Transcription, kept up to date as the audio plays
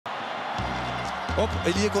Hop,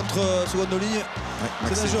 ailier contre seconde ligne.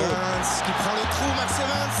 Ouais, c'est dangereux. qui prend le trou,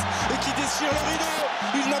 𝙤𝙤𝙣 et qui déchire le rideau.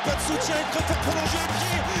 Il n'a pas de soutien, il préfère prolonger les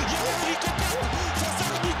pieds. Il y a Olympique face à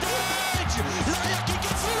𝙤𝙤𝙤𝙧𝙚. L'arrière qui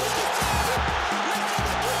casse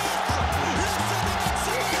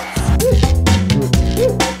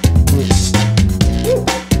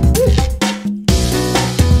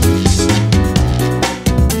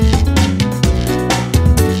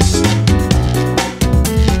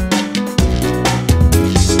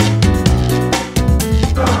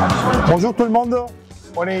Bonjour tout le monde,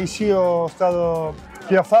 on est ici au stade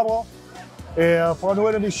Pierre Fabre et pour la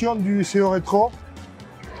nouvelle émission du CO Rétro.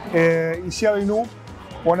 Et ici avec nous,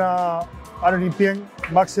 on a un Olympien,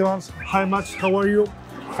 𝙤𝙤𝙤𝙧𝙚. Hi Max, how are you?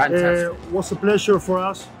 Fantastic. What's a pleasure for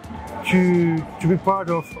us to be part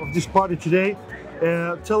of this party today.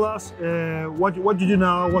 Tell us what you do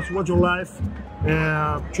now, what's your life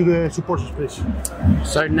to the supporters, please.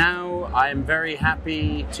 So now I'm very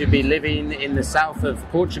happy to be living in the south of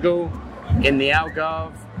Portugal, in the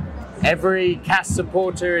Algarve. Every Castres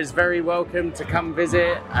supporter is very welcome to come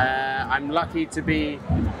visit. I'm lucky to be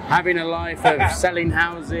having a life of selling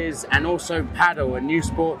houses and also paddle, a new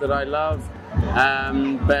sport that I love,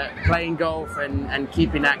 but playing golf and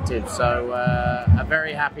keeping active. So a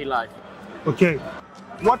very happy life. Okay,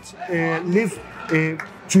 what live to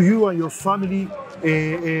you and your family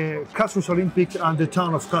Castres Olympique and the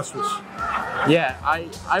town of Castres? Yeah,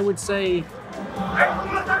 I would say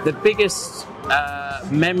the biggest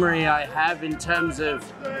memory I have in terms of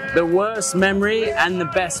the worst memory and the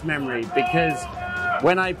best memory, because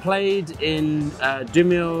when I played in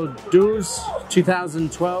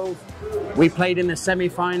 2012, we played in the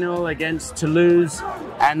semi-final against Toulouse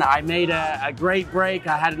and I made a great break.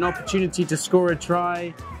 I had an opportunity to score a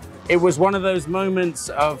try. It was one of those moments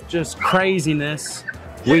of just craziness.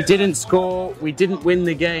 We didn't score, we didn't win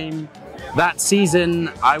the game. That season,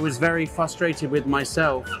 I was very frustrated with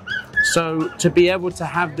myself. So to be able to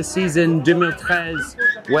have the season 2013,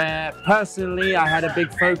 where personally I had a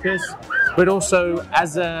big focus, but also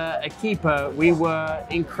as a keeper, we were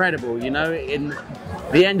incredible. You know, in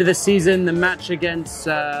the end of the season, the match against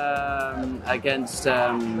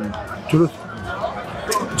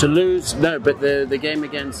Toulouse, no, but the game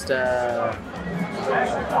against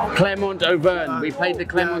𝘾𝙖𝙥𝙤𝙦, we played the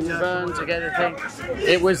𝘾𝙖𝙥𝙤𝙦 together thing.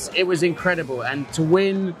 It was incredible, and to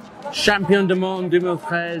win Champion du Monde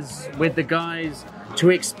 2013 with the guys, to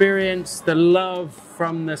experience the love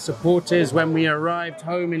from the supporters when we arrived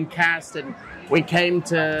home in Castres and we came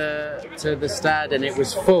to the stade and it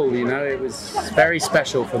was full, you know, it was very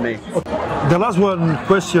special for me. The last one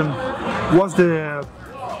question was the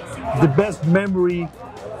best memory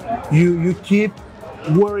you keep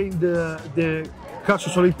wearing the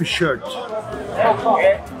Castres Olympique shirt.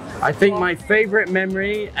 I think my favorite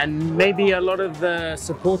memory, and maybe a lot of the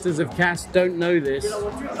supporters of Castres don't know this,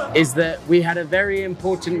 is that we had a very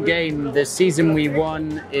important game the season we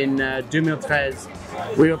won in 2013.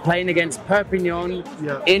 We were playing against Perpignan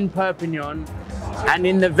in Perpignan, and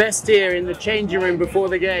in the vestiaire, in the changing room before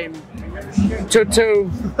the game,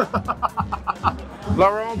 Tutu,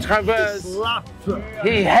 Laurent Travers,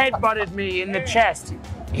 he headbutted me in the chest.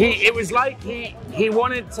 It was like he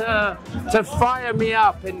wanted to fire me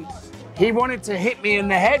up, and he wanted to hit me in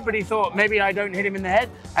the head, but he thought maybe I don't hit him in the head,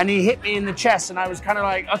 and he hit me in the chest, and I was kind of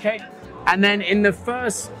like, okay. And then in the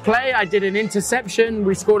first play, I did an interception,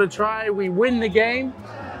 we scored a try, we win the game,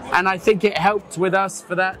 and I think it helped with us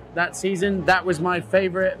for that season. That was my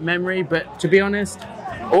favorite memory, but to be honest,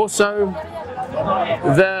 also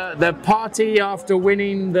the party after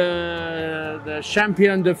winning the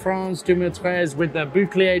Champion de France 2013 with the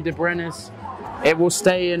bouclier de Brennes, it will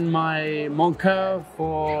stay in mon cœur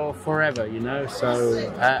for forever, you know. So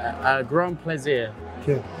a grand plaisir.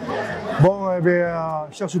 Okay. Bon,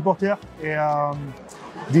 chers supporters,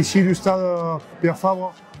 d'ici du stade Pierre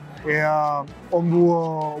Fabre, on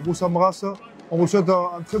vous embrasse, on vous souhaite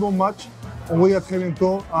un très bon match. On vous dit à très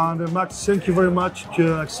bientôt. And Max, thank you very much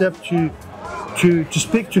to accept to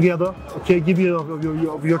speak together. Okay, give you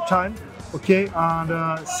of your time. Okay, and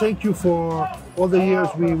thank you for all the years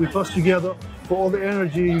we passed together, for all the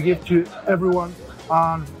energy you give to everyone,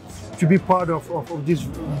 and to be part of this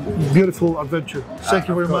beautiful adventure. Thank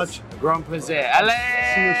you very much. Grand plaisir. Allez,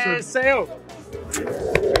 see you soon.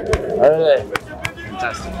 Allez.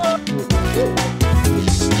 Fantastic.